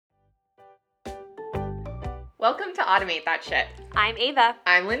Welcome to Automate That Shit. I'm Ava.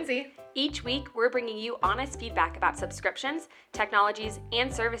 I'm Lindsay. Each week, we're bringing you honest feedback about subscriptions, technologies,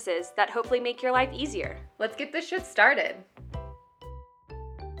 and services that hopefully make your life easier. Let's get this shit started.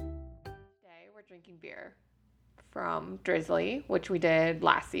 Today, we're drinking beer from Drizzly, which we did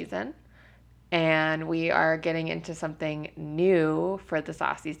last season. And we are getting into something new for the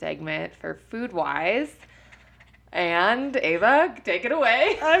saucy segment for food-wise. And Ava, take it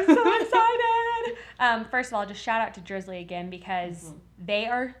away. I'm so excited. First of all, just shout out to Drizzly again because they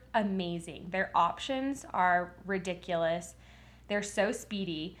are amazing. Their options are ridiculous. They're so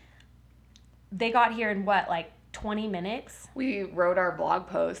speedy. They got here in 20 minutes? We wrote our blog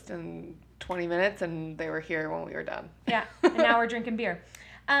post in 20 minutes and they were here when we were done. Yeah, and now we're drinking beer.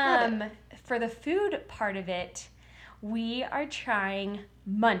 For the food part of it, we are trying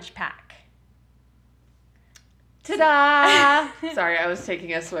Munchpak. Ta-da! Sorry, I was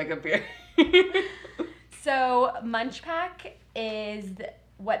taking a swig of beer. So Munchpak is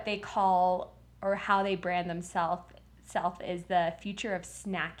what they call, or how they brand themselves is the future of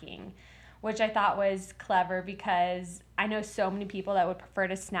snacking, which I thought was clever because I know so many people that would prefer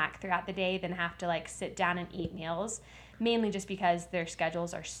to snack throughout the day than have to sit down and eat meals, mainly just because their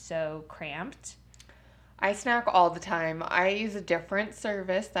schedules are so cramped. I snack all the time. I use a different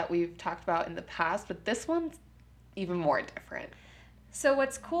service that we've talked about in the past, but this one's even more different. So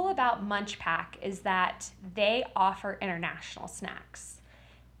what's cool about Munchpak is that they offer international snacks.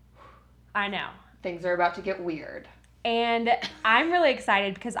 I know. Things are about to get weird. And I'm really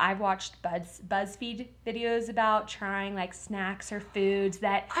excited because I've watched BuzzFeed videos about trying snacks or foods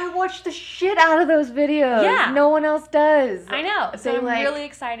that... I watch the shit out of those videos. Yeah. No one else does. I know. So I'm really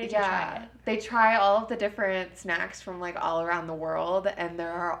excited to try it. They try all of the different snacks from all around the world, and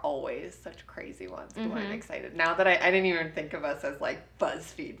there are always such crazy ones. Mm-hmm. I'm excited. Now that I didn't even think of us as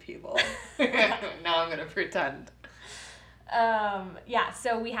BuzzFeed people. Now I'm going to pretend.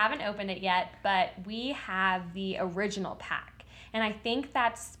 So we haven't opened it yet, but we have the original pack. And I think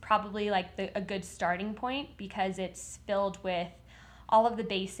that's probably a good starting point because it's filled with all of the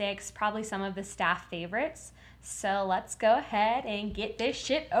basics, probably some of the staff favorites. So let's go ahead and get this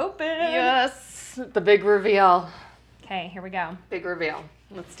shit open. Yes, the big reveal. Okay, here we go. Big reveal.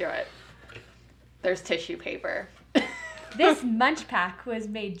 Let's do it. There's tissue paper. This Munchpak was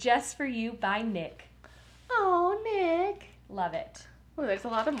made just for you by Nick. Oh, Nick. Love it. Oh, there's a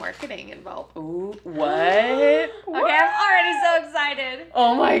lot of marketing involved. Ooh, what? Okay, I'm already so excited.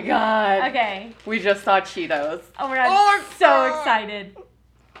 Oh my god. Okay. We just saw Cheetos. Oh my god, I'm so excited.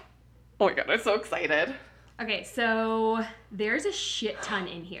 Oh my god, I'm so excited. Okay, so there's a shit ton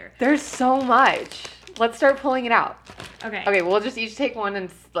in here. There's so much. Let's start pulling it out. Okay. Okay, we'll just each take one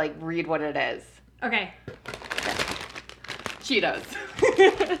and read what it is. Okay. Cheetos.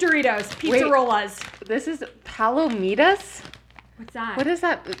 Doritos. Pizzarolas. This is Palomitas? What's that? What is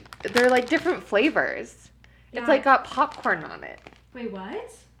that? They're different flavors. Yeah. It's got popcorn on it. Wait,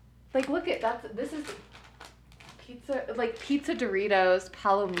 what? Look at this is pizza, pizza Doritos,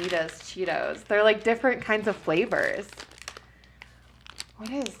 Palomitas, Cheetos. They're different kinds of flavors. What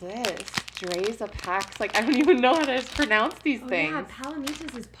is this? Drays of packs. I don't even know how to pronounce these things. Yeah,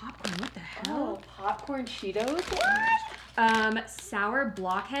 Palomitas is popcorn. What the hell? Oh, popcorn Cheetos? What? Sour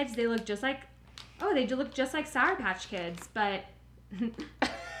blockheads. They look just like... Oh, they do look just like Sour Patch Kids, but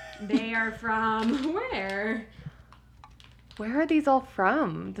they are from where? Where are these all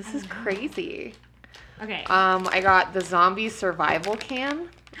from? This is crazy. Okay. I got the zombie survival can.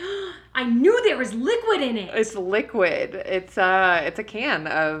 I knew there was liquid in it. It's liquid. It's a can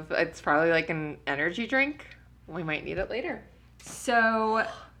of, it's probably an energy drink. We might need it later. So,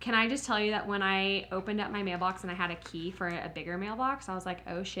 can I just tell you that when I opened up my mailbox and I had a key for a bigger mailbox, I was like,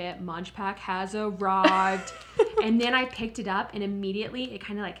 oh shit, Munchpak has arrived. And then I picked it up and immediately it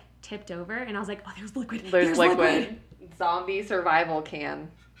kind of tipped over and I was like, oh, there's liquid. There's liquid. Zombie survival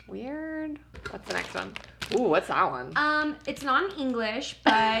can. Weird. What's the next one? Ooh, what's that one? It's not in English,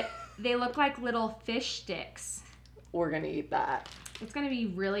 but they look like little fish sticks. We're gonna eat that. It's gonna be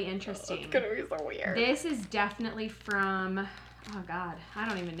really interesting. It's gonna be so weird. This is definitely from, oh god, I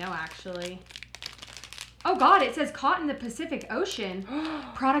don't even know actually. Oh god, it says caught in the Pacific Ocean,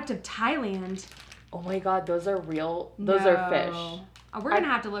 product of Thailand. Oh my god, those are real, those are fish. Oh, we're gonna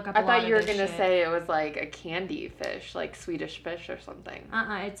have to look up a lot of I thought you were this gonna shit. say it was a candy fish, Swedish fish or something.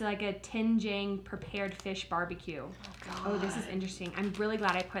 It's a Tinjang prepared fish barbecue. Oh god. Oh, this is interesting. I'm really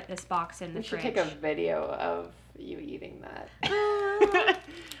glad I put this box in the fridge. We should take a video of you eating that.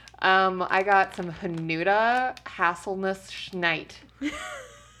 I got some Hanuta Haselnuss Schneid.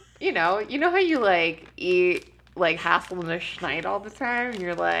 You know how you eat like hassling the schneid all the time. And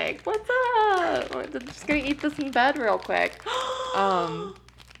you're like, what's up? I'm just gonna eat this in bed real quick. I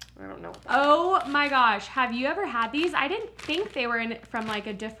don't know. Oh my gosh. Have you ever had these? I didn't think they were from like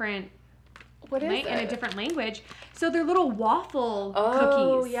a different What is it? in a different language. So they're little waffle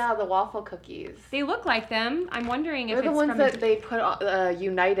Oh, cookies. yeah, the waffle cookies. They look like them. I'm wondering if They're the it's ones from that they put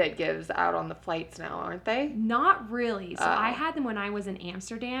United gives out on the flights now, aren't they? Not really. So I had them when I was in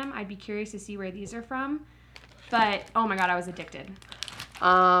Amsterdam. I'd be curious to see where these are from. But oh my god, I was addicted.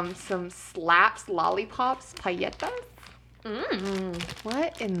 Some slaps, lollipops, pailletas.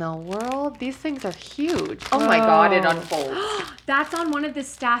 What in the world? These things are huge. Oh my god, it unfolds. That's on one of the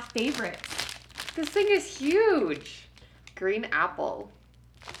staff favorites. This thing is huge. Green apple.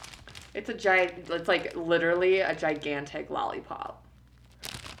 It's like literally a gigantic lollipop.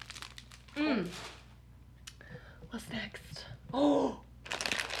 What's next? Oh,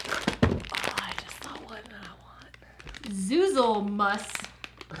 I just saw one that I want. Zoozle muss.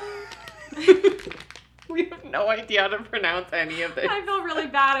 We have no idea how to pronounce any of this. I feel really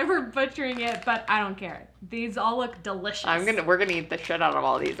bad for butchering it, but I don't care. These all look delicious. We're gonna eat the shit out of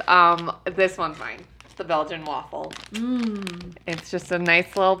all these. This one's mine. It's the Belgian waffle. It's just a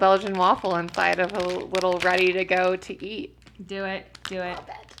nice little Belgian waffle inside of a little ready to go to eat. Do it. Love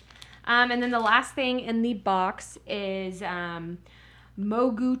it. And then the last thing in the box is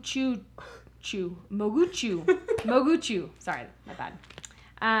Moguchu. Sorry, my bad.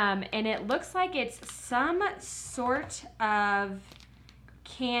 And it looks like it's some sort of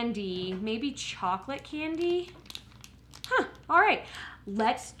candy, maybe chocolate candy. Huh. All right.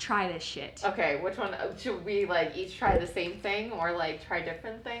 Let's try this shit. Okay, which one? Should we like each try the same thing or like try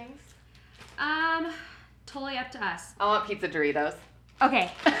different things? Totally up to us. I want pizza Doritos.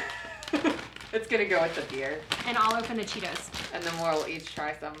 Okay. It's gonna go with the beer. And I'll open the Cheetos. And then we'll each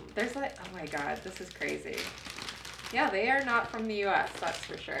try some. There's like, oh my god, this is crazy. Yeah, they are not from the US, that's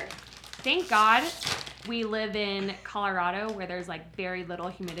for sure. Thank God we live in Colorado where there's like very little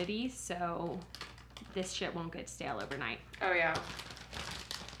humidity, so this shit won't get stale overnight. Oh yeah.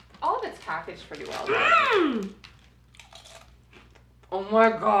 All of it's packaged pretty well. Oh my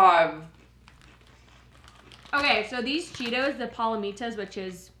god. Okay, so these Cheetos, the Palomitas, which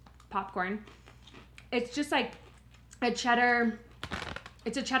is popcorn, it's just like a cheddar.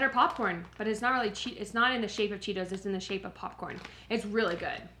 It's a cheddar popcorn, but it's not really it's not in the shape of Cheetos. It's in the shape of popcorn. It's really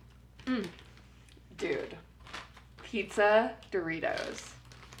good. Dude, pizza Doritos.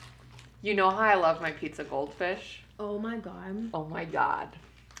 You know how I love my pizza goldfish? Oh my god. Oh my god.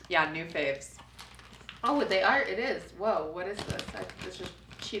 Yeah, new faves. Oh, they are. It is. Whoa, what is this? It's just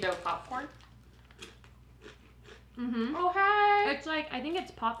Cheeto popcorn. Oh, hey. It's like, I think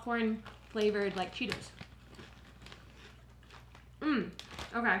it's popcorn flavored like Cheetos.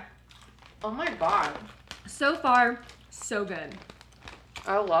 Okay. Oh my god. So far, so good.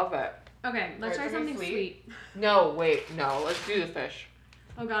 I love it. Okay, let's try something sweet. No, wait, no. Let's do the fish.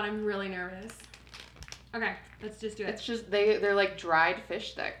 Oh god, I'm really nervous. Okay, let's just do it. It's just, they're like dried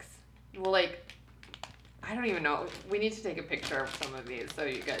fish sticks. Well, like, I don't even know. We need to take a picture of some of these so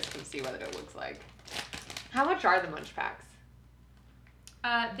you guys can see what it looks like. How much are the Munchpaks?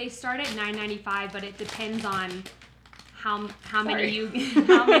 They start at $9.95, but it depends on how Sorry. many you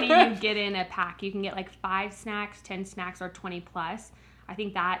get in a pack. You can get like 5 snacks, 10 snacks, or 20 plus. I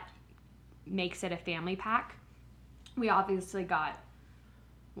think that makes it a family pack. We obviously got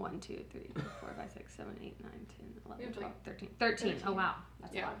 1, 2, 3, 4, 5, 6, 7, 8, 9, 10, 11, 12, 13. 13. Oh wow,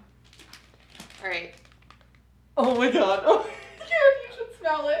 that's a lot. All right. Oh my god. Oh, you should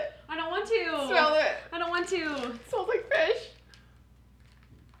smell it. I don't want to. Smell it. I don't want to. It smells like fish.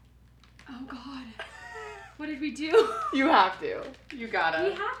 Oh god. What did we do? You have to. You gotta.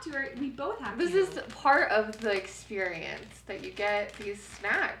 We have to. Or we both have This to. is part of the experience that you get these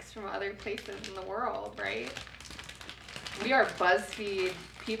snacks from other places in the world, right? We are BuzzFeed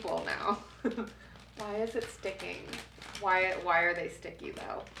people now. Why is it sticking? Why are they sticky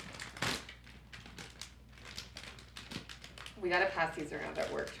though? We gotta pass these around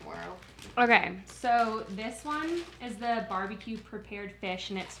at work tomorrow. Okay, so this one is the barbecue prepared fish,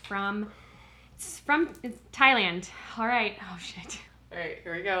 and it's from Thailand. All right. Oh shit. All right,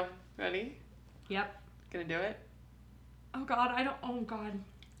 here we go. Ready? Yep. Gonna do it? Oh god, I don't. Oh god.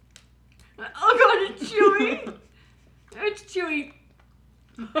 Oh god, it's chewy. It's chewy.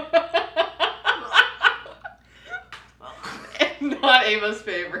 Not Ava's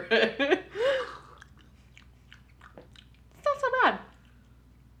favorite. It's not so bad.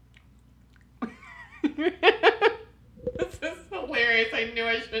 This is hilarious. I knew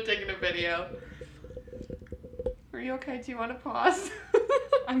I should have taken a video. Are you okay? Do you want to pause?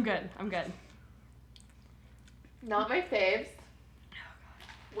 I'm good. I'm good. Not my faves.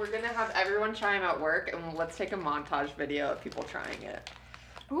 We're going to have everyone try them at work, and let's take a montage video of people trying it.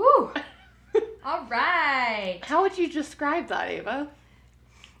 Ooh. All right. How would you describe that, Ava?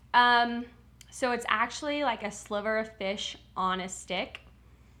 So it's actually like a sliver of fish on a stick.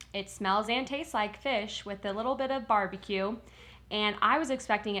 It smells and tastes like fish with a little bit of barbecue. And I was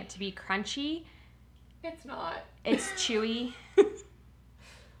expecting it to be crunchy. It's not. It's chewy.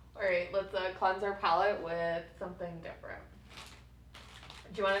 All right, let's cleanse our palate with something different.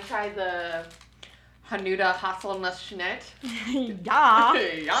 Do you want to try the Hanuta Haselnuss Schnitt? Yeah.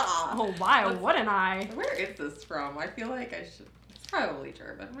 Yeah. Oh, why wouldn't I? Where is this from? I feel like I should. It's probably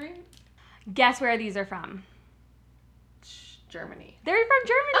German, right? Guess where these are from? Germany. They're from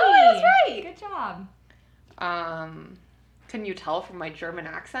Germany. Oh, that's right. Good job. Can you tell from my German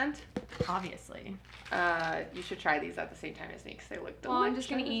accent? Obviously. You should try these at the same time as me because they look delicious. Well, I'm just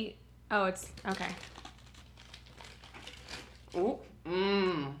going to eat. Oh, it's okay. Ooh.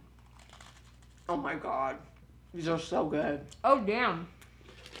 Mmm. Oh my god. These are so good. Oh, damn.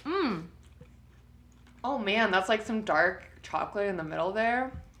 Mmm. Oh man, that's like some dark chocolate in the middle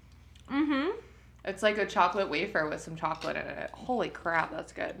there. Mm-hmm. It's like a chocolate wafer with some chocolate in it. Holy crap,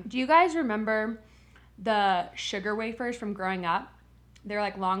 that's good. Do you guys remember the sugar wafers from growing up? They're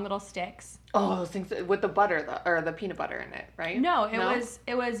like long little sticks. Oh, those things with the butter or the peanut butter in it, right? No,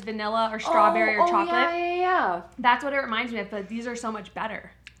 it was vanilla or strawberry or chocolate. Yeah. That's what it reminds me of, but these are so much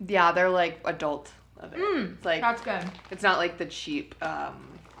better. Yeah, they're like adult of it. It's like That's good. it's not like the cheap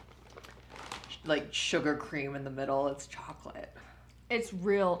like sugar cream in the middle. It's chocolate. It's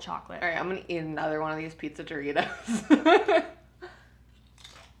real chocolate. All right, I'm gonna eat another one of these pizza Doritos.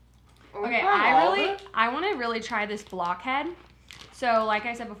 Okay, I want to really try this blockhead. So, like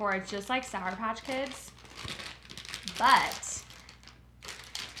I said before, it's just like Sour Patch Kids, but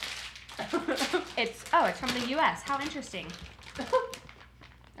it's from the U.S. How interesting.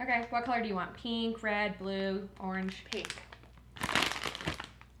 Okay, what color do you want? Pink, red, blue, orange? Pink.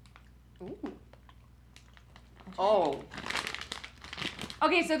 Ooh. Oh.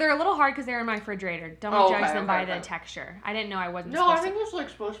 Okay, so they're a little hard because they're in my refrigerator. Don't judge them by the texture. I didn't know I wasn't No, I supposed think it's like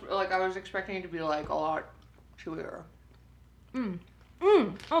supposed to be, like I was expecting it to be like a lot chewier.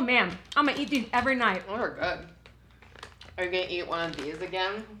 Oh man, I'm gonna eat these every night. Those are good. Are you gonna eat one of these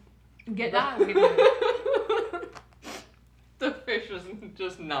again? Get that? The fish is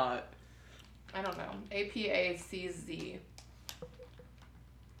just not. I don't know. APACZ.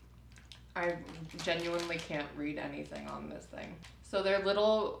 I genuinely can't read anything on this thing. So they're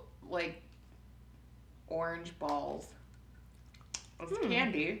little, like, orange balls. It's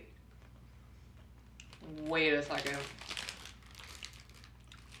candy. Wait a second.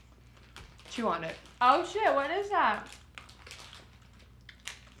 Chew on it. Oh shit, what is that?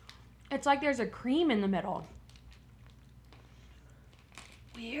 It's like there's a cream in the middle.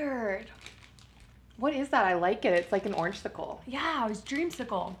 Weird. What is that? I like it. It's like an orange-sicle. Yeah, it was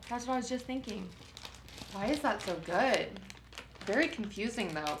dreamsicle. That's what I was just thinking. Why is that so good? Very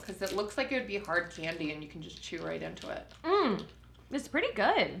confusing though, because it looks like it would be hard candy and you can just chew right into it. It's pretty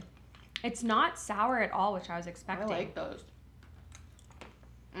good. It's not sour at all, which I was expecting. I like those.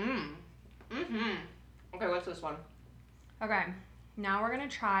 Okay, what's this one? Okay, now we're gonna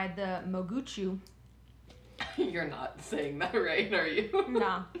try the moguchu. You're not saying that right, are you?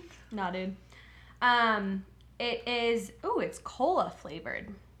 No, dude. It is. Ooh, it's cola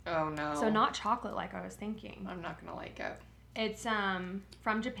flavored. Oh no. So not chocolate like I was thinking. I'm not gonna like it. It's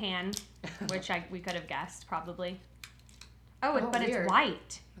from Japan, which we could have guessed probably. But weird. it's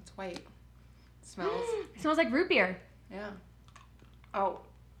white. It's white. It smells. It smells like root beer. Yeah. Oh.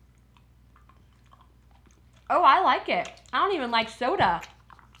 Oh, I like it. I don't even like soda.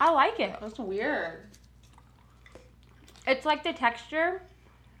 I like it. That's weird. It's like the texture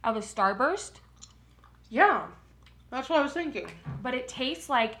of a Starburst. Yeah. That's what I was thinking. But it tastes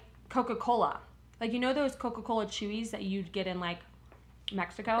like Coca-Cola. Like, you know those Coca-Cola chewies that you'd get in, like,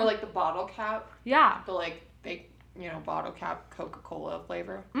 Mexico? Or like the bottle cap. Yeah. The like fake, bottle cap Coca-Cola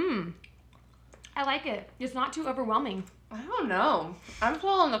flavor. I like it. It's not too overwhelming. I don't know. I'm still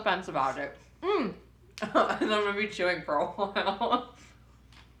on the fence about it. And I'm gonna be chewing for a while.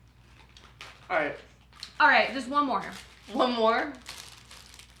 All right, just one more. one more.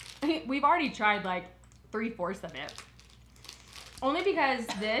 We've already tried, like, 3/4 of it. Only because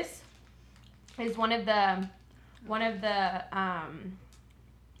this is one of the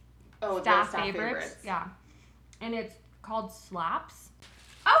staff favorites. Yeah. And it's called Slaps.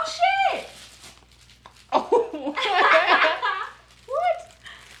 Oh, shit! Oh. What?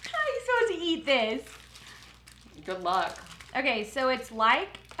 How are you supposed to eat this? Good luck. Okay, so it's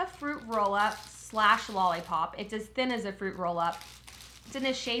like a fruit roll-up / lollipop. It's as thin as a fruit roll-up. It's in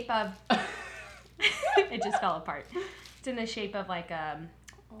the shape of... It just fell apart. It's in the shape of like a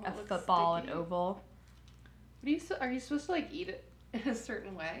football, sticky. An oval. Are you supposed to like eat it in a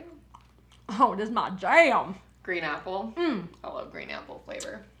certain way? Oh, this is my jam. Green apple. I love green apple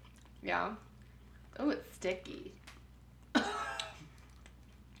flavor. Yeah. Oh, it's sticky.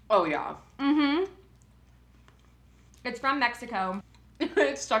 Oh yeah. It's from Mexico.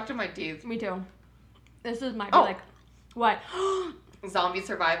 It's stuck to my teeth. Me too. This is might be like what? Zombie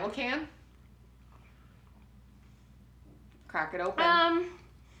survival can. Crack it open. I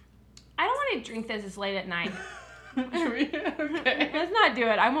don't want to drink this late at night. Okay. Let's not do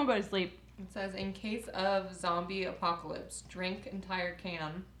it. I won't go to sleep. It says, in case of zombie apocalypse, drink entire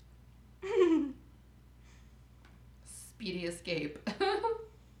can. Speedy escape.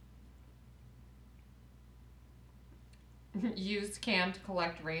 Used can to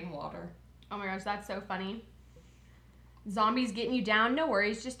collect rainwater. Oh my gosh, that's so funny. Zombies getting you down? No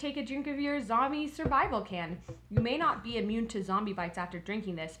worries. Just take a drink of your zombie survival can. You may not be immune to zombie bites after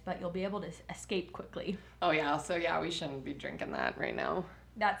drinking this, but you'll be able to escape quickly. Oh yeah, so yeah, we shouldn't be drinking that right now.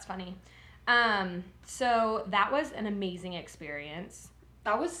 That's funny. So that was an amazing experience.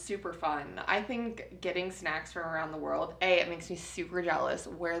 That was super fun. I think getting snacks from around the world, it makes me super jealous.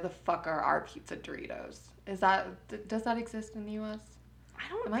 Where the fuck are our pizza Doritos? Does that exist in the U.S.? I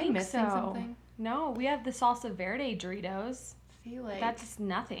don't think so. Am I missing something? No, we have the salsa verde Doritos. See, like... That's just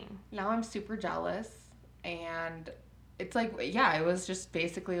nothing. Now I'm super jealous, and it's like, yeah, it was just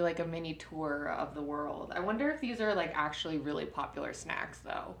basically like a mini tour of the world. I wonder if these are like actually really popular snacks,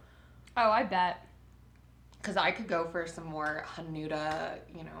 though. Oh, I bet. Because I could go for some more Hanuta,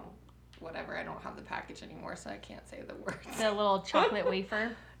 whatever. I don't have the package anymore, so I can't say the words. The little chocolate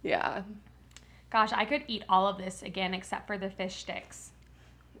wafer. Yeah. Gosh, I could eat all of this again except for the fish sticks.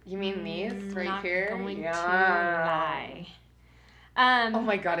 You mean these right not here? Going to lie. Oh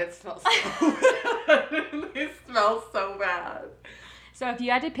my god, it smells so bad. It smells so bad. So if you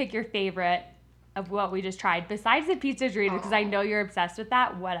had to pick your favorite of what we just tried, besides the pizza Doritos, because I know you're obsessed with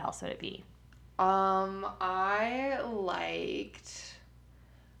that, what else would it be? I liked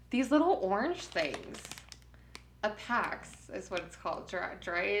these little orange things. A Pax is what it's called.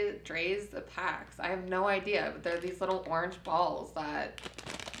 Dre's a Pax. I have no idea, but they're these little orange balls that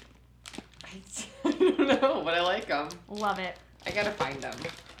I don't know, but I like them. Love it. I gotta find them.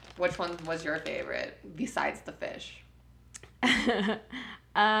 Which one was your favorite besides the fish?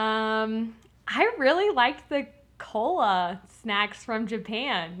 I really liked the cola snacks from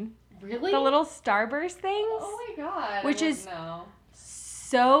Japan. Really? The little Starburst things. Oh my god. Which is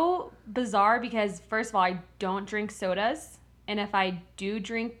so bizarre because, first of all, I don't drink sodas. And if I do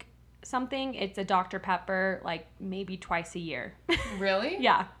drink something, it's a Dr. Pepper, like maybe twice a year. Really?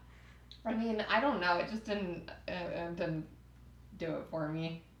 Yeah. I mean, I don't know. It just didn't do it for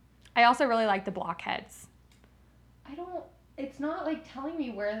me. I also really like the Blockheads. It's not like telling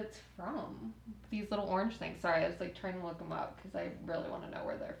me where it's from. These little orange things. Sorry, I was like trying to look them up because I really want to know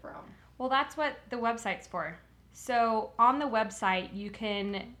where they're from. Well, that's what the website's for. So on the website, you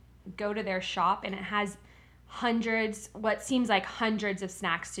can go to their shop and it has what seems like hundreds of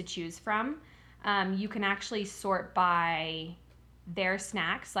snacks to choose from. You can actually sort by their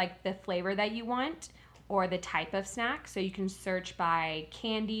snacks, like the flavor that you want or the type of snack. So you can search by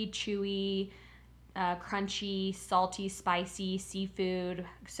candy, chewy, crunchy, salty, spicy, seafood,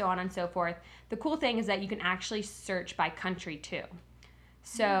 so on and so forth. The cool thing is that you can actually search by country too.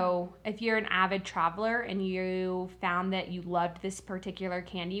 So if you're an avid traveler and you found that you loved this particular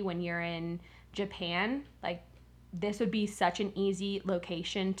candy when you're in Japan, like this would be such an easy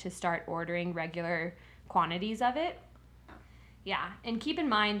location to start ordering regular quantities of it. Yeah, and keep in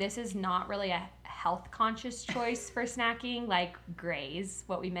mind this is not really a health conscious choice for snacking like Graze,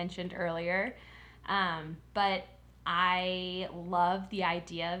 what we mentioned earlier. But I love the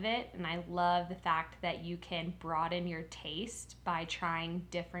idea of it, and I love the fact that you can broaden your taste by trying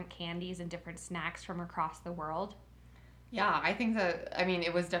different candies and different snacks from across the world. Yeah, I think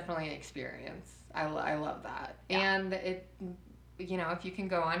it was definitely an experience. I love that. Yeah. And it, if you can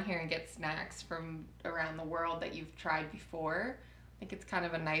go on here and get snacks from around the world that you've tried before, I think it's kind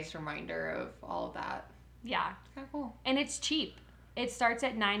of a nice reminder of all of that. Yeah. It's kind of cool. And it's cheap. It starts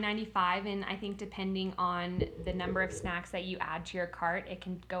at $9.95, and I think depending on the number of snacks that you add to your cart, it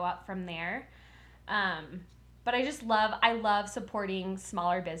can go up from there. But I love supporting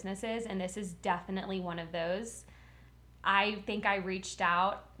smaller businesses, and this is definitely one of those. I think I reached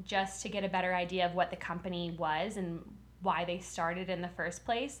out just to get a better idea of what the company was and why they started in the first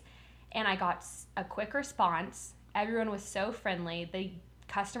place, and I got a quick response. Everyone was so friendly. The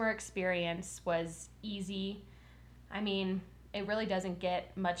customer experience was easy. I mean, it really doesn't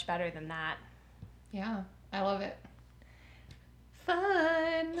get much better than that. Yeah, I love it.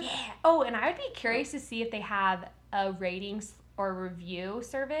 Fun. Yeah. Oh, and I would be curious to see if they have a ratings or review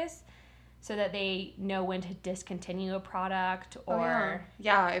service so that they know when to discontinue a product or...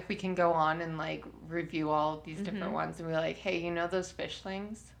 Yeah, if we can go on and like review all these different ones and be like, hey, you know those fish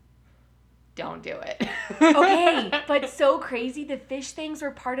things? Don't do it. Okay, but so crazy, the fish things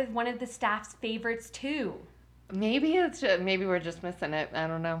were part of one of the staff's favorites too. Maybe we're just missing it. I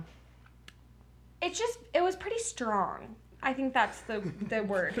don't know. It was pretty strong. I think that's the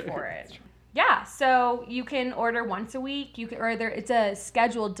word for it. Yeah, so you can order once a week. It's a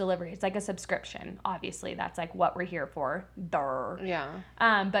scheduled delivery. It's like a subscription. Obviously, that's like what we're here for. Yeah.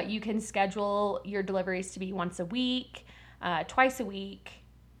 But you can schedule your deliveries to be once a week, twice a week.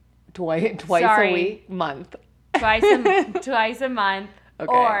 Twice a week, month. Twice a month.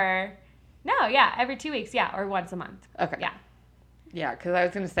 Okay. Or every 2 weeks. Yeah, or once a month. Okay. Yeah. Yeah, because I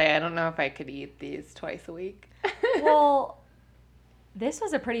was gonna say I don't know if I could eat these twice a week. Well. This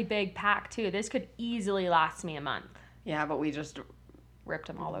was a pretty big pack, too. This could easily last me a month. Yeah, but we just ripped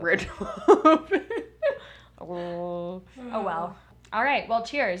them all over. Ripped them open. Oh, well. All right. Well,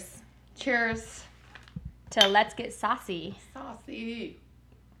 cheers. Cheers. To Let's Get Saucy. Saucy.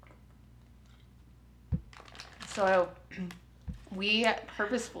 So, we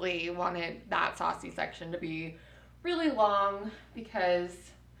purposefully wanted that saucy section to be really long because...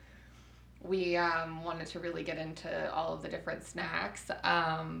 we wanted to really get into all of the different snacks.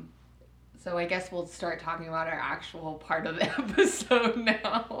 So I guess we'll start talking about our actual part of the episode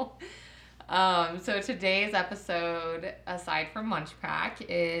now. So today's episode, aside from Munchpak,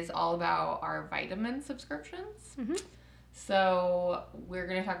 is all about our vitamin subscriptions. Mm-hmm. So we're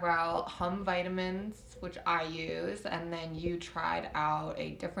going to talk about Hum Vitamins, which I use, and then you tried out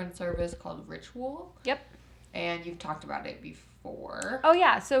a different service called Ritual. Yep. And you've talked about it before. Oh,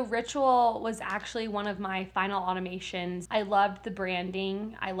 yeah. So Ritual was actually one of my final automations. I loved the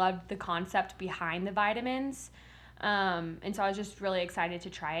branding. I loved the concept behind the vitamins. And so I was just really excited to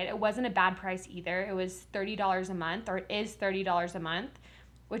try it. It wasn't a bad price either. It was $30 a month, or it is $30 a month,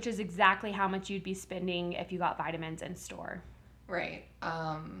 which is exactly how much you'd be spending if you got vitamins in store. Right.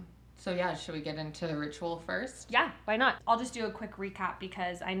 So yeah, should we get into Ritual first? Yeah, why not? I'll just do a quick recap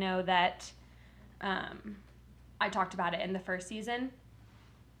because I know that... I talked about it in the first season.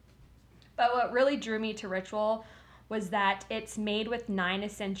 But what really drew me to Ritual was that it's made with 9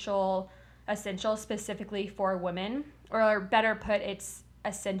 essentials specifically for women, or better put, it's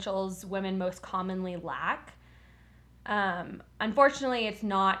essentials women most commonly lack. Unfortunately, it's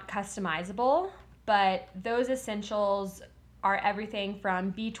not customizable, but those essentials are everything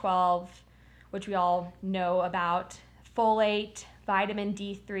from B12, which we all know about, folate, vitamin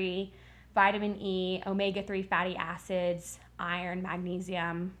D3, vitamin E, omega-3 fatty acids, iron,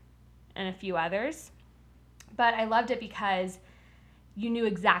 magnesium, and a few others. But I loved it because you knew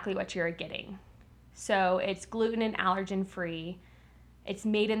exactly what you were getting. So it's gluten and allergen free. It's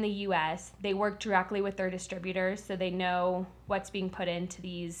made in the US. They work directly with their distributors, so they know what's being put into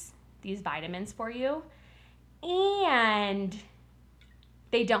these vitamins for you. And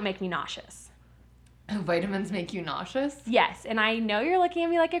they don't make me nauseous. Vitamins make you nauseous? Yes, and I know you're looking at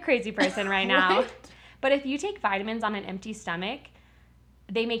me like a crazy person right now. But if you take vitamins on an empty stomach,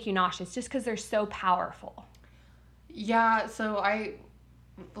 they make you nauseous just because they're so powerful. Yeah, so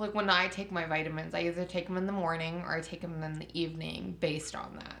when I take my vitamins, I either take them in the morning or I take them in the evening based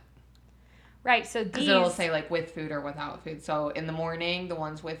on that. Right, so because it'll say like with food or without food. So in the morning, the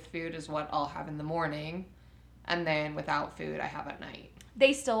ones with food is what I'll have in the morning, and then without food, I have at night.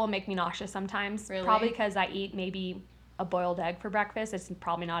 They still will make me nauseous sometimes. Really? Probably because I eat maybe a boiled egg for breakfast. It's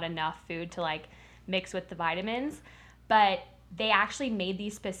probably not enough food to like mix with the vitamins. But they actually made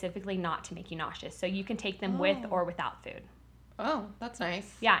these specifically not to make you nauseous. So you can take them with or without food. Oh, that's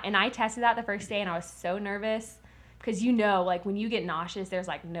nice. Yeah, and I tested that the first day and I was so nervous because like when you get nauseous, there's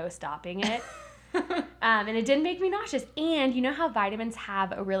like no stopping it. And it didn't make me nauseous. And you know how vitamins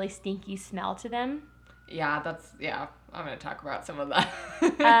have a really stinky smell to them? Yeah, I'm going to talk about some of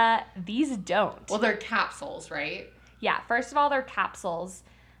that. These don't. Well, they're capsules, right? Yeah, first of all, they're capsules.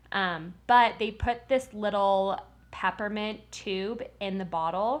 But they put this little peppermint tube in the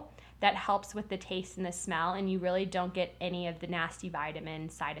bottle that helps with the taste and the smell, and you really don't get any of the nasty vitamin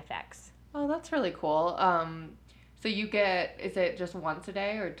side effects. Oh, that's really cool. So you get, is it just once a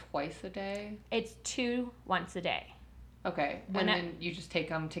day or twice a day? It's 2 once a day. Okay, and then you just take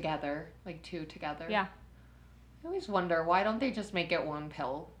them together, like 2 together? Yeah. I always wonder, why don't they just make it one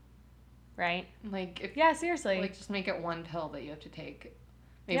pill? Right? Like, yeah, seriously. Like, just make it one pill that you have to take.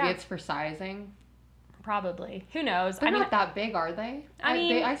 Maybe it's for sizing. Probably. Who knows? They're not that big, are they? I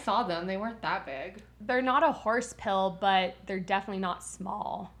mean, I saw them. They weren't that big. They're not a horse pill, but they're definitely not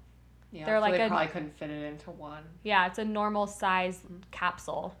small. Yeah, they're so they probably couldn't fit it into one. Yeah, it's a normal size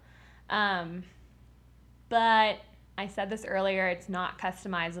capsule. But I said this earlier, it's not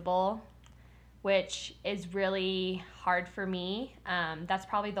customizable, which is really hard for me. That's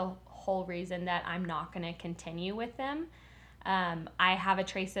probably the whole reason that I'm not going to continue with them. I have a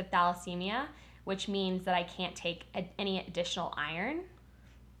trace of thalassemia, which means that I can't take any additional iron.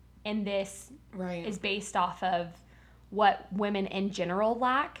 And this is based off of what women in general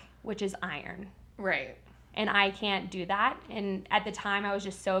lack, which is iron. Right. And I can't do that. And at the time, I was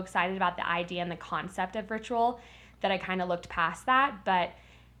just so excited about the idea and the concept of ritual that I kind of looked past that. But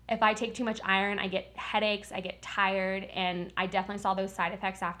if I take too much iron, I get headaches, I get tired, and I definitely saw those side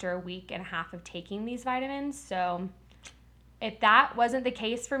effects after a week and a half of taking these vitamins. So if that wasn't the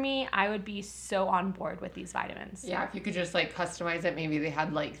case for me, I would be so on board with these vitamins. Yeah, if you could just like customize it, maybe they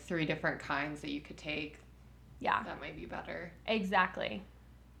had like 3 different kinds that you could take. Yeah. That might be better. Exactly.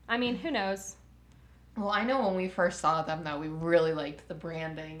 I mean, who knows? Well, I know when we first saw them, though, we really liked the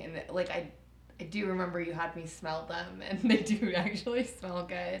branding. And like, I do remember you had me smell them, and they do actually smell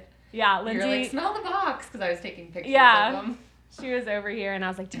good. Yeah, Lindsay. You're like, smell the box, because I was taking pictures of them. She was over here, and I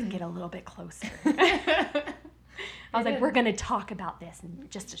was like, just get a little bit closer. I was like, we're going to talk about this in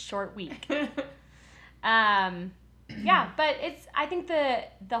just a short week. Yeah, but I think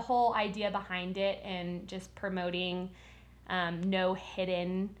the whole idea behind it and just promoting no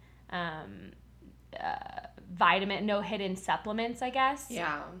hidden no hidden supplements, I guess,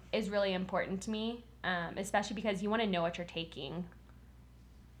 is really important to me, especially because you want to know what you're taking.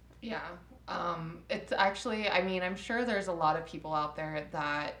 Yeah. It's actually, I mean, I'm sure there's a lot of people out there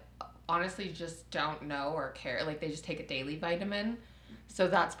that honestly just don't know or care. Like, they just take a daily vitamin. So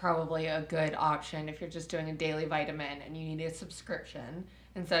that's probably a good option if you're just doing a daily vitamin and you need a subscription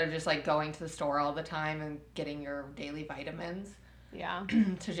instead of just like going to the store all the time and getting your daily vitamins. Yeah.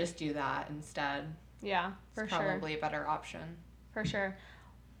 To just do that instead. Yeah, for sure. Probably a better option. For sure.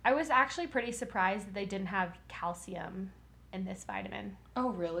 I was actually pretty surprised that they didn't have calcium in this vitamin.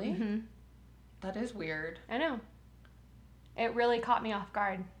 Oh, really? Mm-hmm. That is weird. I know. It really caught me off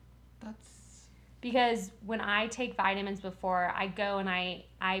guard. That's... Because when I take vitamins before, I go and I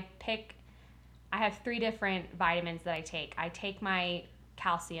have 3 different vitamins that I take. I take my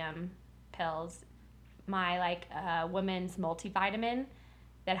calcium pills, my women's multivitamin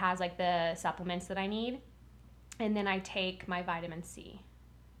that has like the supplements that I need, and then I take my vitamin C.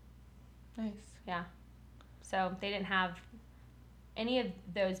 Nice. Yeah. So they didn't have any of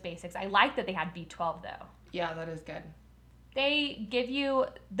those basics. I like that they had B12 though. Yeah, that is good. They give you,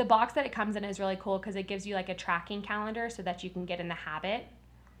 the box that it comes in is really cool because it gives you like a tracking calendar so that you can get in the habit.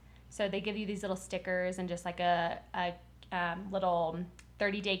 So they give you these little stickers and just like a little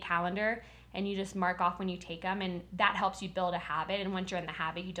 30-day calendar, and you just mark off when you take them, and that helps you build a habit. And once you're in the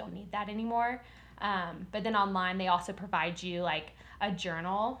habit, you don't need that anymore. But then online, they also provide you like a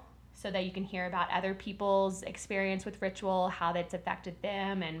journal so that you can hear about other people's experience with ritual, how that's affected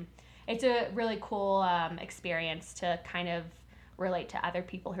them, and it's a really cool experience to kind of relate to other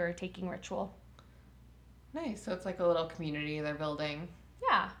people who are taking ritual. Nice. So it's like a little community they're building.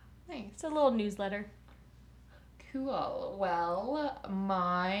 Yeah. Nice. It's a little newsletter. Cool. Well,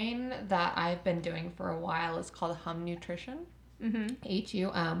 mine that I've been doing for a while is called Hum Nutrition. Mm-hmm.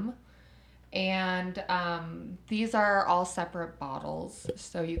 HUM. And these are all separate bottles.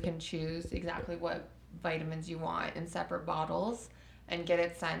 So you can choose exactly what vitamins you want in separate bottles and get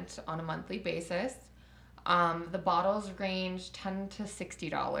it sent on a monthly basis. The bottles range $10 to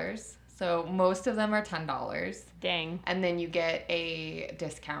 $60. So most of them are $10. Dang. And then you get a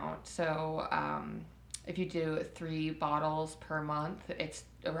discount. So if you do 3 bottles per month, it's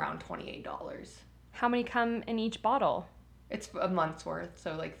around $28. How many come in each bottle? It's a month's worth,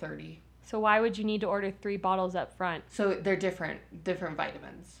 so like 30. So why would you need to order 3 bottles up front? So they're different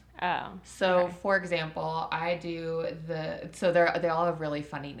vitamins. Oh. So okay. For example, I do they all have really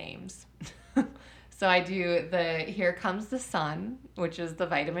funny names. So I do Here Comes the Sun, which is the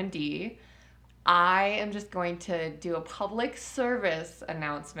vitamin D. I am just going to do a public service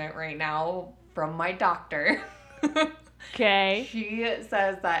announcement right now from my doctor. Okay. She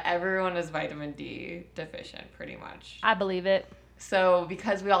says that everyone is vitamin D deficient, pretty much. I believe it. So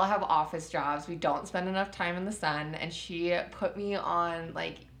because we all have office jobs, we don't spend enough time in the sun, and she put me on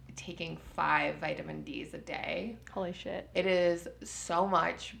like taking 5 vitamin Ds a day. Holy shit. It is so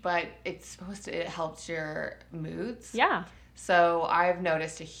much, but it helps your moods. Yeah. So I've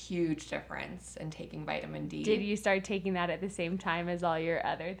noticed a huge difference in taking vitamin D. Did you start taking that at the same time as all your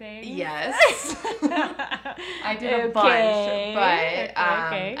other things? Yes. I did a bunch, but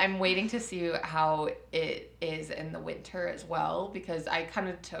I'm waiting to see how it is in the winter as well, because I kind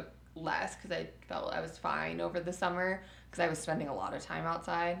of took less because I felt I was fine over the summer because I was spending a lot of time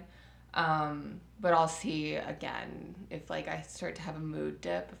outside. But I'll see again if like I start to have a mood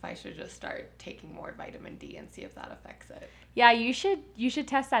dip, if I should just start taking more vitamin D and see if that affects it. Yeah, you should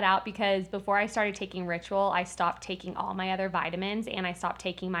test that out, because before I started taking Ritual, I stopped taking all my other vitamins and I stopped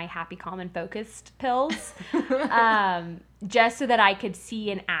taking my Happy, Calm, and Focused pills, just so that I could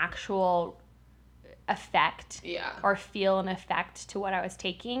see an actual effect, or feel an effect to what I was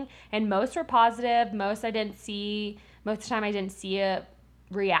taking. And most were positive. Most of the time I didn't see a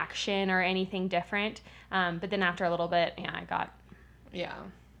reaction or anything different. But then after a little bit, I got a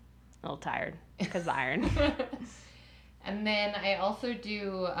little tired because of the iron. And then I also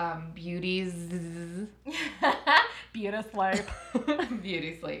do Beauty Sleep.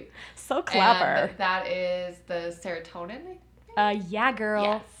 Beauty Sleep. So clever. And that is the serotonin. Yeah, girl.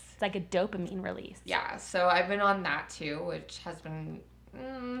 Yes. It's like a dopamine release. Yeah, so I've been on that too, which has been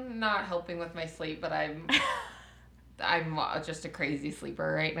not helping with my sleep, but I'm just a crazy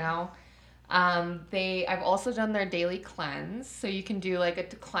sleeper right now. I've also done their daily cleanse, so you can do like a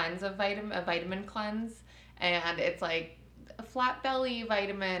cleanse of a vitamin cleanse, and it's like a flat belly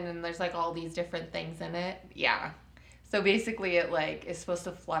vitamin, and there's like all these different things in it. Yeah. So basically it like is supposed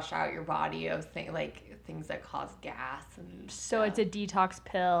to flush out your body of things that cause gas and So it's a detox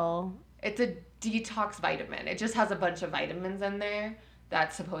pill. It's a detox vitamin. It just has a bunch of vitamins in there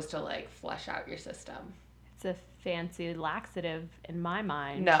that's supposed to like flush out your system. It's a fancy laxative in my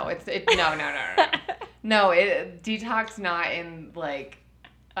mind. No, no. No, detox not in like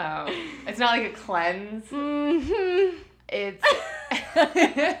it's not like a cleanse. Mm-hmm. It's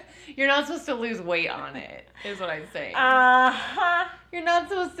you're not supposed to lose weight on it, is what I'm saying. Uh-huh. You're not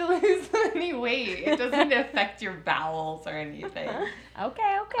supposed to lose any weight. It doesn't affect your bowels or anything.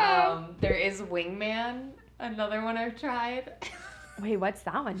 Okay. There is Wingman, another one I've tried. Wait, what's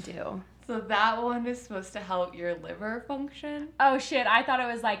that one do? So that one is supposed to help your liver function. Oh shit, I thought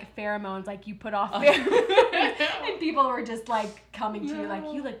it was like pheromones, like you put off pheromones. And people were just like coming to you like,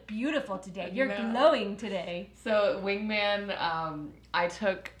 you look beautiful today. You're glowing today. So Wingman, I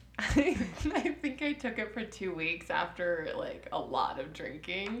think I took it for 2 weeks after like a lot of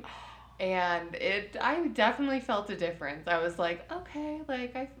drinking. And I definitely felt a difference. I was like, okay,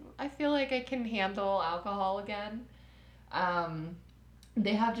 like I feel like I can handle alcohol again.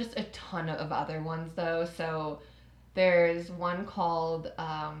 They have just a ton of other ones though. So there's one called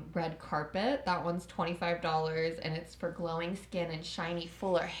Red Carpet. That one's $25, and it's for glowing skin and shiny,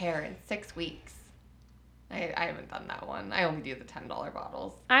 fuller hair in 6 weeks. I haven't done that one. I only do the $10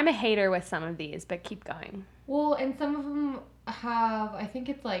 bottles. I'm a hater with some of these, but keep going. Well, and some of them have, I think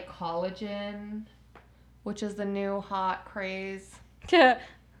it's like collagen, which is the new hot craze.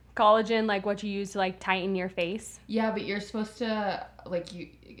 Collagen, like what you use to like tighten your face. Yeah, but you're supposed to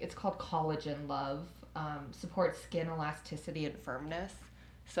it's called Collagen Love. Supports skin elasticity and firmness.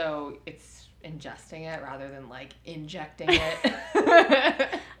 So it's ingesting it rather than like injecting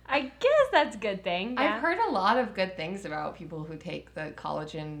it. I guess that's a good thing. Yeah. I've heard a lot of good things about people who take the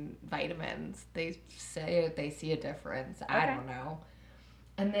collagen vitamins. They say they see a difference. Okay. I don't know.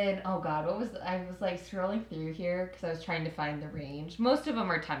 And then, oh God, I was like scrolling through here because I was trying to find the range. Most of them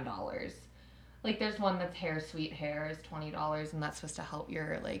are $10. Like there's one that's Hair Sweet Hair is $20, and that's supposed to help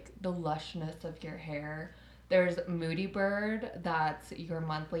your like the lushness of your hair. There's Moody Bird, that's your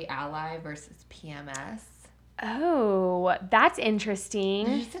monthly ally versus PMS. Oh, that's interesting.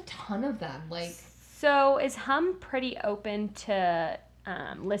 There's just a ton of them. Like, so is Hum pretty open to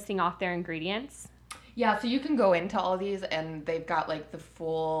listing off their ingredients? Yeah, so you can go into all these and they've got like the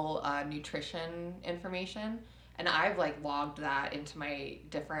full nutrition information, and I've like logged that into my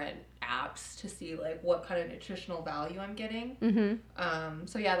different apps to see like what kind of nutritional value I'm getting. Mm-hmm.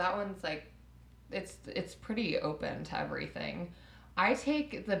 So yeah, that one's like it's pretty open to everything. I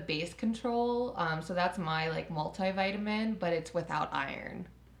take the Base Control, so that's my like multivitamin, but it's without iron.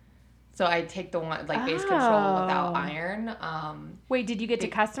 So I take the one like Base Control without iron. Wait, did you get to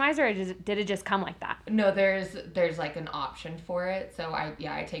customize, or did it just come like that? No, there's like an option for it. So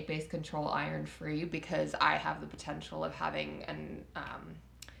I take Base Control iron free because I have the potential of having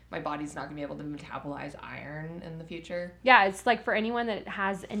my body's not gonna be able to metabolize iron in the future. Yeah, it's like for anyone that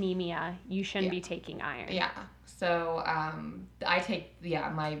has anemia, you shouldn't be taking iron. Yeah. So I take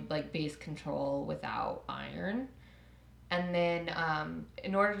my like Base Control without iron. And then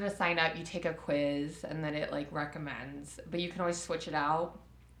in order to sign up, you take a quiz, and then it like recommends, but you can always switch it out.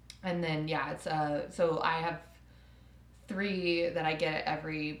 And then yeah, it's so I have 3 that I get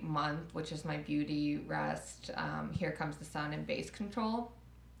every month, which is my beauty, rest, here comes the sun, and base control.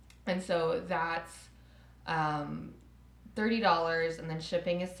 And so that's $30, and then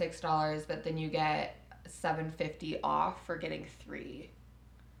shipping is $6, but then you get $7.50 off for getting 3.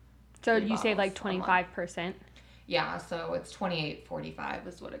 So 3 you save like bottles a month. 25%. Yeah, so it's $28.45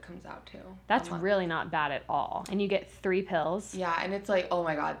 is what it comes out to. That's really not bad at all. And you get 3 pills. Yeah, and it's like, oh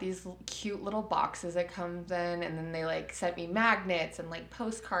my god, these cute little boxes it comes in, and then they like sent me magnets and like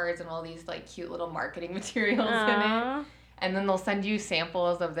postcards and all these like cute little marketing materials in it. And then they'll send you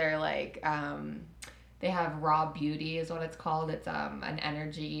samples of their like they have Raw Beauty is what it's called. It's an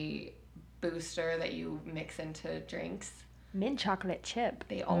energy booster that you mix into drinks. Mint chocolate chip.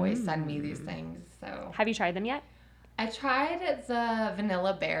 They always send me these things. So have you tried them yet? I tried the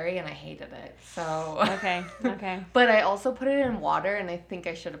vanilla berry and I hated it. So okay. But I also put it in water, and I think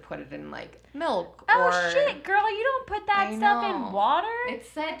I should have put it in like milk. Oh shit, girl! You don't put that stuff in water. It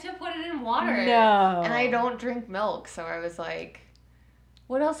said to put it in water. No. And I don't drink milk, so I was like,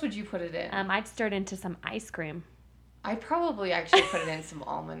 what else would you put it in? I'd stir it into some ice cream. I'd probably actually put it in some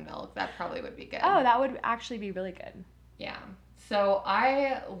almond milk. That probably would be good. Oh, that would actually be really good. Yeah. So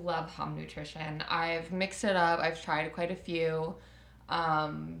I love Hum Nutrition. I've mixed it up. I've tried quite a few.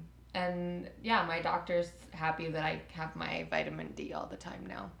 And yeah, my doctor's happy that I have my vitamin D all the time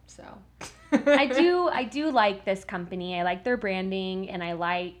now. So I do like this company. I like their branding, and I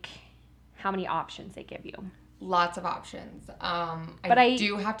like how many options they give you. Lots of options. But I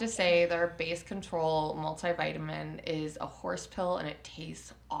do have to say their base control multivitamin is a horse pill, and it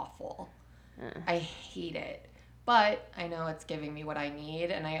tastes awful. I hate it. But I know it's giving me what I need,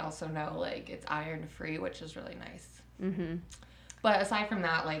 and I also know like it's iron free, which is really nice. Mm-hmm. But aside from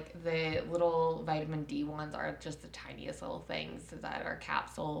that, like the little vitamin D ones are just the tiniest little things that are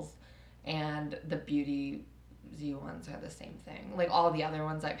capsules, and the Beauty Z ones are the same thing. Like all the other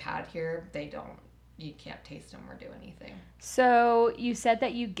ones I've had here, you can't taste them or do anything. So you said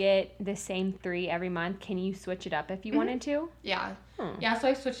that you get the same 3 every month. Can you switch it up if you wanted to? Yeah. Yeah, so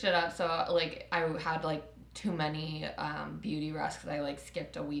I switched it up. So like I had like too many beauty rests because I like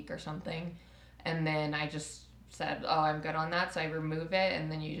skipped a week or something, and then I just said, oh, I'm good on that, so I remove it,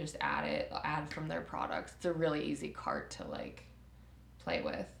 and then you just add from their products. It's a really easy cart to like play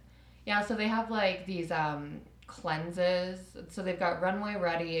with. Yeah, so they have like these cleanses. So they've got Runway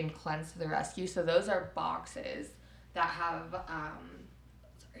Ready and Cleanse to the Rescue. So those are boxes that have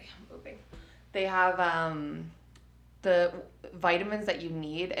sorry, I'm moving. They have the vitamins that you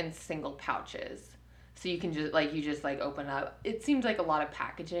need in single pouches. So you can just open up. It seems like a lot of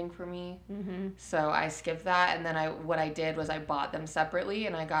packaging for me. Mm-hmm. So I skipped that, and then what I did was I bought them separately,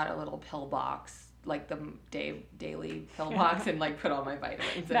 and I got a little pill box, like the daily pill box, and like put all my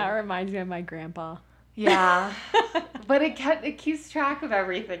vitamins in. That reminds me of my grandpa. Yeah, but it keeps track of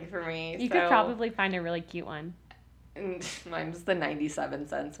everything for me. You could probably find a really cute one. Mine's the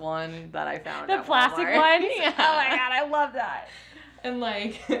 97-cent one that I found. The at plastic Walmart. one? Yeah. Oh my god, I love that. And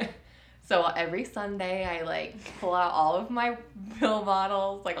like, so every Sunday I like pull out all of my pill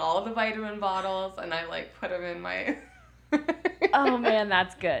bottles, like all of the vitamin bottles, and I like put them in my. Oh man,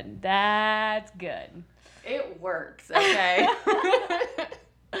 that's good. That's good. It works, okay?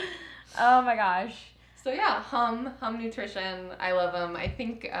 Oh my gosh. So yeah, Hum Nutrition. I love them. I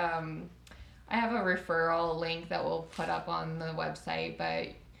think I have a referral link that we'll put up on the website, but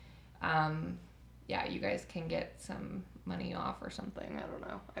yeah, you guys can get some money off or something. I don't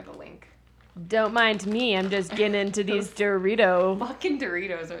know. I have a link. Don't mind me. I'm just getting into these Dorito. Fucking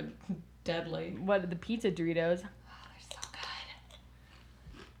Doritos are deadly. What are the pizza Doritos? Oh, they're so good.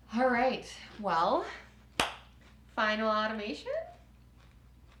 All right. Well, final automation.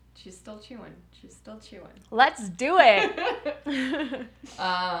 She's still chewing. Let's do it.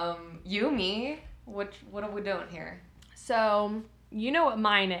 You, me. What are we doing here? So, you know what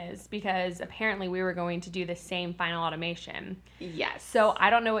mine is, because apparently we were going to do the same final automation. Yes. So I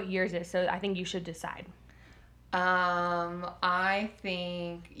don't know what yours is, so I think you should decide. I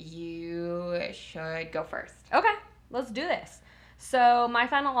think you should go first. Okay, let's do this. So my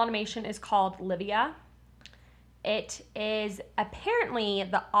final automation is called Livia. It is apparently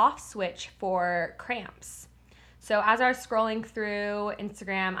the off switch for cramps. So as I was scrolling through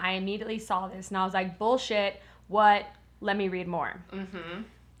Instagram, I immediately saw this and I was like, bullshit, what? Let me read more. Mm-hmm.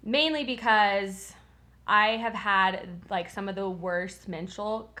 Mainly because I have had like some of the worst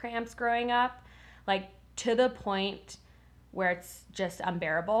menstrual cramps growing up, like to the point where it's just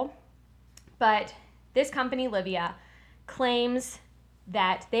unbearable. But this company, Livia, claims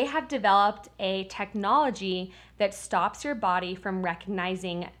that they have developed a technology that stops your body from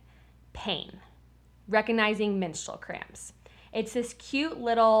recognizing pain, recognizing menstrual cramps. It's this cute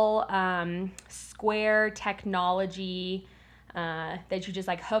little square technology that you just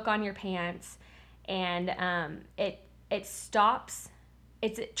like hook on your pants, and it stops.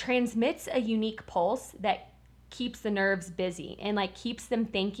 It transmits a unique pulse that keeps the nerves busy and like keeps them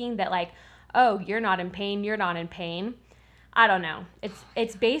thinking that like, oh, you're not in pain, you're not in pain. I don't know.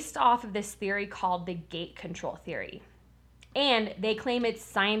 It's based off of this theory called the gate control theory. And they claim it's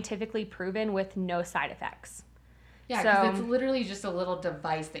scientifically proven with no side effects. Yeah, because it's literally just a little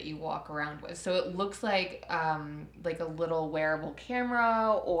device that you walk around with. So it looks like a little wearable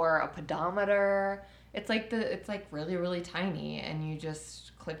camera or a pedometer. It's like really, really tiny, and you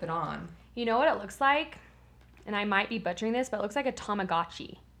just clip it on. You know what it looks like? And I might be butchering this, but it looks like a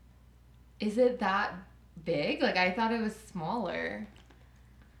Tamagotchi. Is it that big? Like, I thought it was smaller.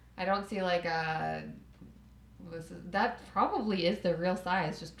 I don't see like a... That probably is the real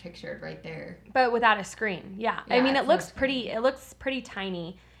size, just pictured right there. But without a screen, yeah. I mean, it looks pretty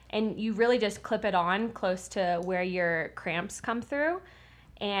tiny, and you really just clip it on close to where your cramps come through,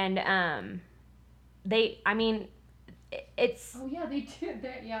 and it's... Oh, yeah, they do.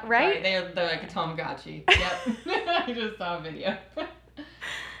 Yeah. Right? Sorry, they're like a Tamagotchi. Yep. I just saw a video.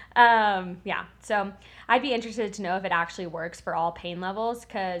 Yeah, so I'd be interested to know if it actually works for all pain levels,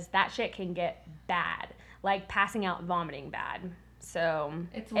 because that shit can get bad. Like passing out, vomiting bad. So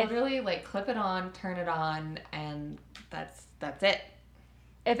it's literally like clip it on, turn it on, and that's it.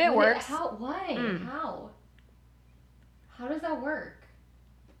 If it works. Why? How does that work?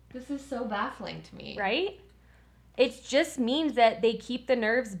 This is so baffling to me. Right? It just means that they keep the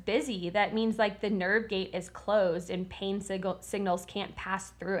nerves busy. That means like the nerve gate is closed and pain signals can't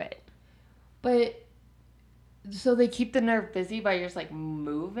pass through it. But so they keep the nerve busy by just like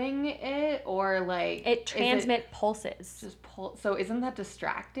moving it, or like it transmit pulses. Just So isn't that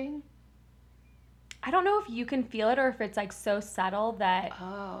distracting? I don't know if you can feel it or if it's like so subtle that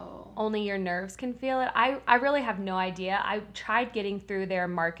only your nerves can feel it. I really have no idea. I tried getting through their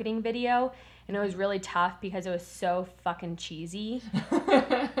marketing video, and it was really tough because it was so fucking cheesy.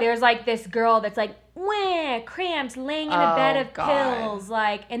 There's like this girl that's like, wah, cramps, laying in a bed of pills,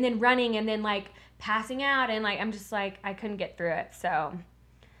 like, and then running, and then like passing out, and like I'm just like, I couldn't get through it. So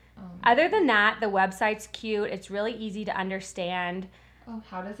other than that, the website's cute. It's really easy to understand. Oh,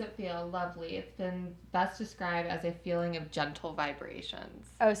 how does it feel? Lovely. It's been best described as a feeling of gentle vibrations.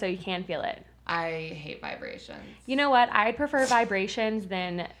 Oh, so you can feel it. I hate vibrations. You know what? I'd prefer vibrations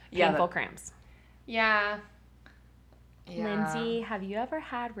than painful cramps. Yeah. Lindsay, have you ever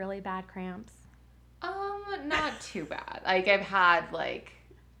had really bad cramps? Not too bad. Like, I've had like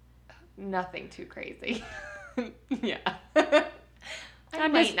nothing too crazy. Yeah. I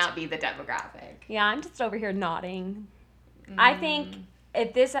might not be the demographic. Yeah, I'm just over here nodding. I think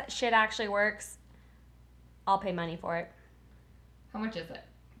if this shit actually works, I'll pay money for it. How much is it?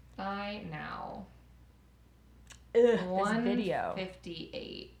 Buy now. Ugh, this video.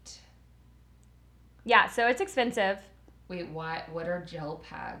 $158. Yeah, so it's expensive. Wait, what are gel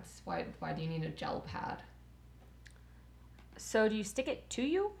pads? Why do you need a gel pad? So do you stick it to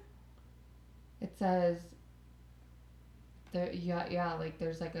you? It says like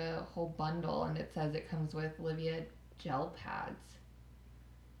there's like a whole bundle, and it says it comes with Livia gel pads.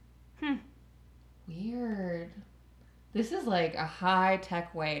 Weird. This is like a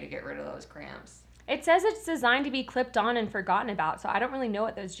high-tech way to get rid of those cramps. It says it's designed to be clipped on and forgotten about, so I don't really know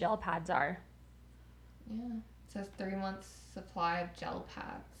what those gel pads are. Yeah. It says 3 months supply of gel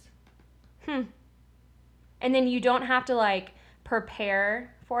pads. And then you don't have to like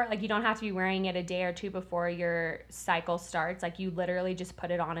prepare for it. Like you don't have to be wearing it a day or two before your cycle starts. Like you literally just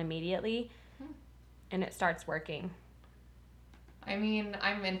put it on immediately and it starts working. I mean,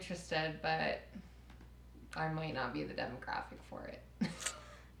 I'm interested, but I might not be the demographic for it.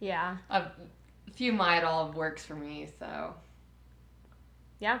 Yeah. A few Midol works for me, so.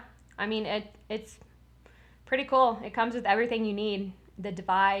 Yeah. I mean, it's pretty cool. It comes with everything you need. The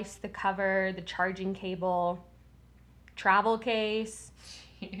device, the cover, the charging cable, travel case.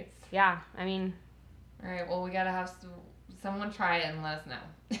 Jeez. Yeah, I mean. All right, well, we got to have someone try it and let us know.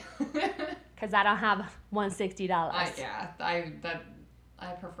 Because I don't have $160.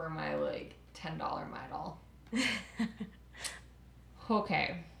 I prefer my, like, $10 Midol.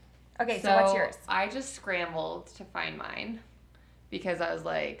 Okay. Okay, so what's yours? I just scrambled to find mine because I was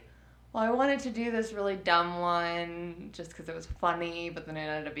like, well, I wanted to do this really dumb one just because it was funny, but then it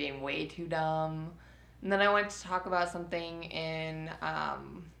ended up being way too dumb. And then I wanted to talk about something in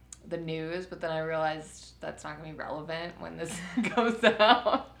the news, but then I realized that's not going to be relevant when this goes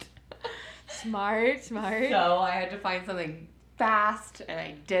out. Smart. So I had to find something fast, and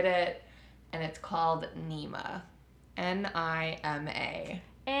I did it, and it's called Nima. Nima.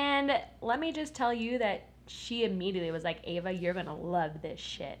 And let me just tell you that she immediately was like, Ava, you're going to love this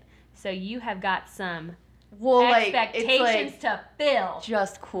shit. So you have got some expectations to fill.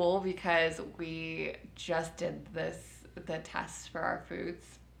 Just cool because we just did the test for our foods,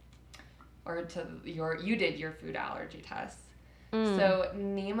 or you did your food allergy test. So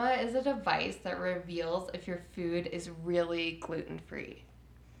Nima is a device that reveals if your food is really gluten-free.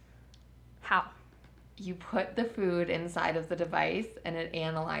 How? You put the food inside of the device and it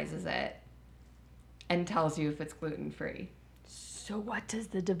analyzes it and tells you if it's gluten-free. So what does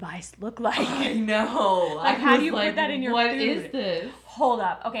the device look like? I know. Like, how do you put that in your food? What is this? Hold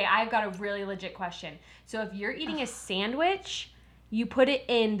up. Okay, I've got a really legit question. So if you're eating a sandwich, you put it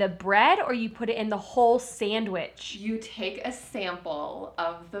in the bread or you put it in the whole sandwich? You take a sample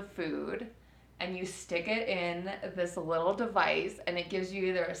of the food and you stick it in this little device, and it gives you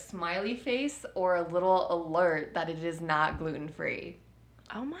either a smiley face or a little alert that it is not gluten-free.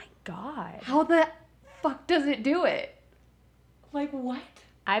 Oh my God. How the fuck does it do it? Like, what?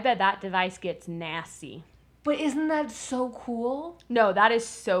 I bet that device gets nasty. But isn't that so cool? No, that is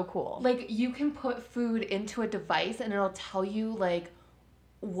so cool. Like, you can put food into a device and it'll tell you, like,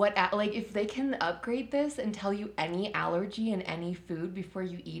 like, if they can upgrade this and tell you any allergy in any food before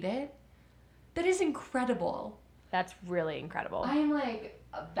you eat it, that is incredible. That's really incredible. I am, like,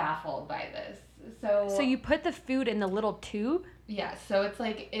 baffled by this. So you put the food in the little tube? Yeah, so it's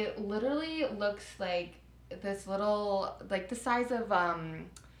like, it literally looks like this little, like the size of an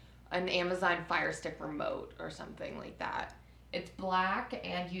Amazon Fire Stick remote or something like that. It's black,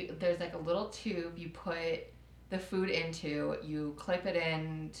 and there's like a little tube you put the food into, you clip it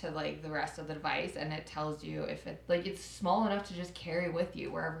into like the rest of the device, and it tells you if it's small enough to just carry with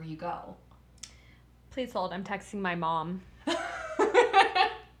you wherever you go. Please hold, I'm texting my mom.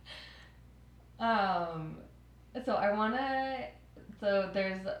 So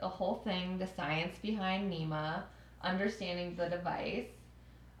there's a whole thing, the science behind Nima, understanding the device.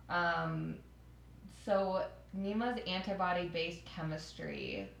 So Nima's antibody-based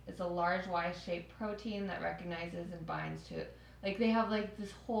chemistry is a large Y-shaped protein that recognizes and binds to it. Like, they have like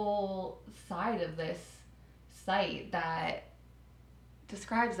this whole side of this site that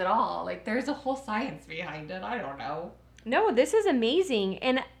describes it all. Like, there's a whole science behind it. I don't know. No, this is amazing.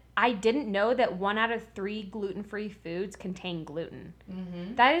 And I didn't know that 1 out of 3 gluten-free foods contain gluten.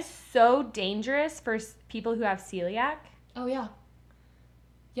 Mm-hmm. That is so dangerous for people who have celiac. Oh, yeah.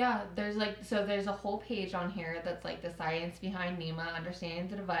 Yeah, there's a whole page on here that's like the science behind Nima, understanding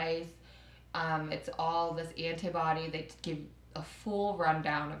the device. It's all this antibody. They give a full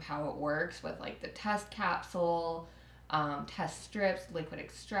rundown of how it works with like the test capsule, test strips, liquid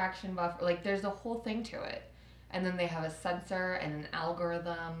extraction buffer. Like, there's a whole thing to it. And then they have a sensor and an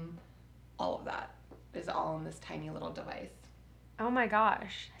algorithm. All of that is all in this tiny little device. Oh my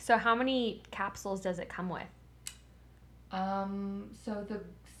gosh. So how many capsules does it come with? So the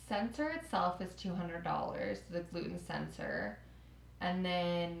sensor itself is $200, the gluten sensor. And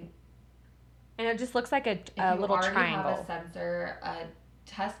then... And it just looks like a little triangle. If you already have a sensor, a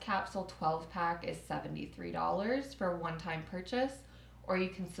test capsule 12-pack is $73 for a one-time purchase. Or you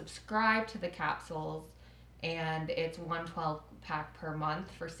can subscribe to the capsules, and it's 1 12-pack per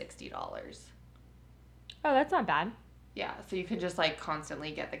month for $60. Oh, that's not bad. Yeah, so you can just like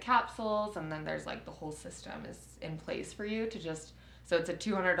constantly get the capsules, and then there's like the whole system is in place for you to just, so it's a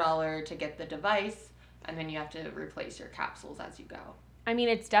 $200 to get the device, and then you have to replace your capsules as you go. I mean,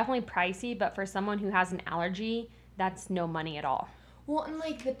 it's definitely pricey, but for someone who has an allergy, that's no money at all. Well, and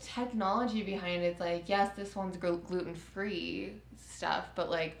like the technology behind it's like, yes, this one's gluten-free stuff,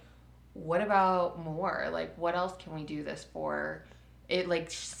 but like, what about more? Like, what else can we do this for? It like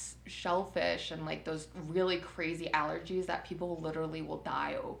shellfish and like those really crazy allergies that people literally will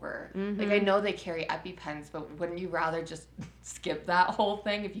die over. Mm-hmm. Like, I know they carry EpiPens, but wouldn't you rather just skip that whole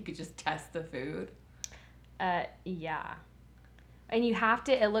thing if you could just test the food? Yeah. And you have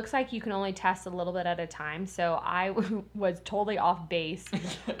to, it looks like you can only test a little bit at a time. So I was totally off base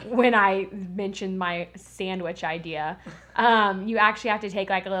when I mentioned my sandwich idea. You actually have to take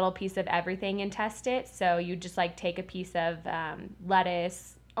like a little piece of everything and test it. So you just like take a piece of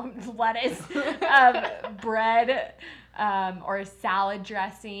lettuce, bread, or salad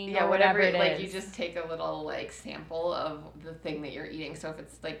dressing, or whatever it is. Like, you just take a little like sample of the thing that you're eating. So if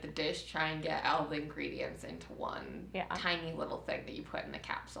it's like the dish, try and get all the ingredients into one tiny little thing that you put in the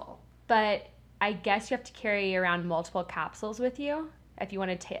capsule. But I guess you have to carry around multiple capsules with you. if you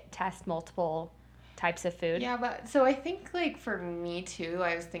want to test multiple types of food. Yeah, but so I think like for me too,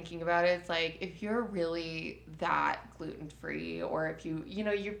 I was thinking about it. It's like if you're really that gluten free, or if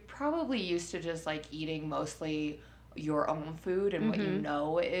you're probably used to just like eating mostly your own food and what you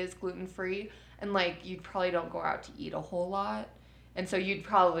know is gluten free, and like you probably don't go out to eat a whole lot, and so you'd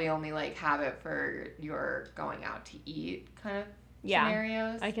probably only like have it for your going out to eat kind of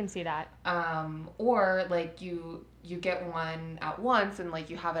scenarios. I can see that. Or like you get one at once and like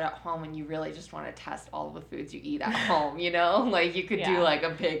you have it at home and you really just want to test all the foods you eat at home, like you could do like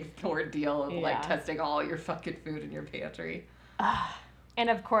a big ordeal of like testing all your fucking food in your pantry. And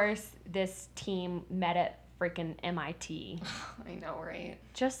of course this team met at freaking MIT. I know, right?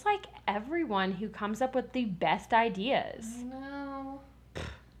 Just like everyone who comes up with the best ideas. I know.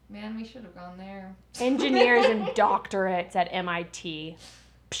 Man, we should have gone there. Engineers and doctorates at MIT.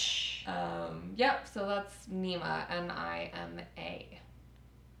 Yep, so that's Nima, Nima.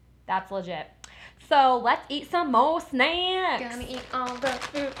 That's legit. So let's eat some more snacks. Gonna eat all the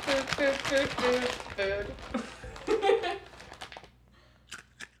food.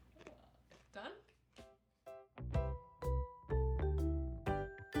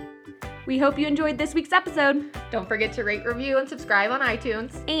 We hope you enjoyed this week's episode. Don't forget to rate, review, and subscribe on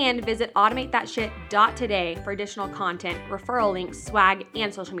iTunes. And visit automatethatshit.today for additional content, referral links, swag,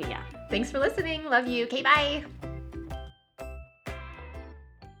 and social media. Thanks for listening. Love you. Okay, bye.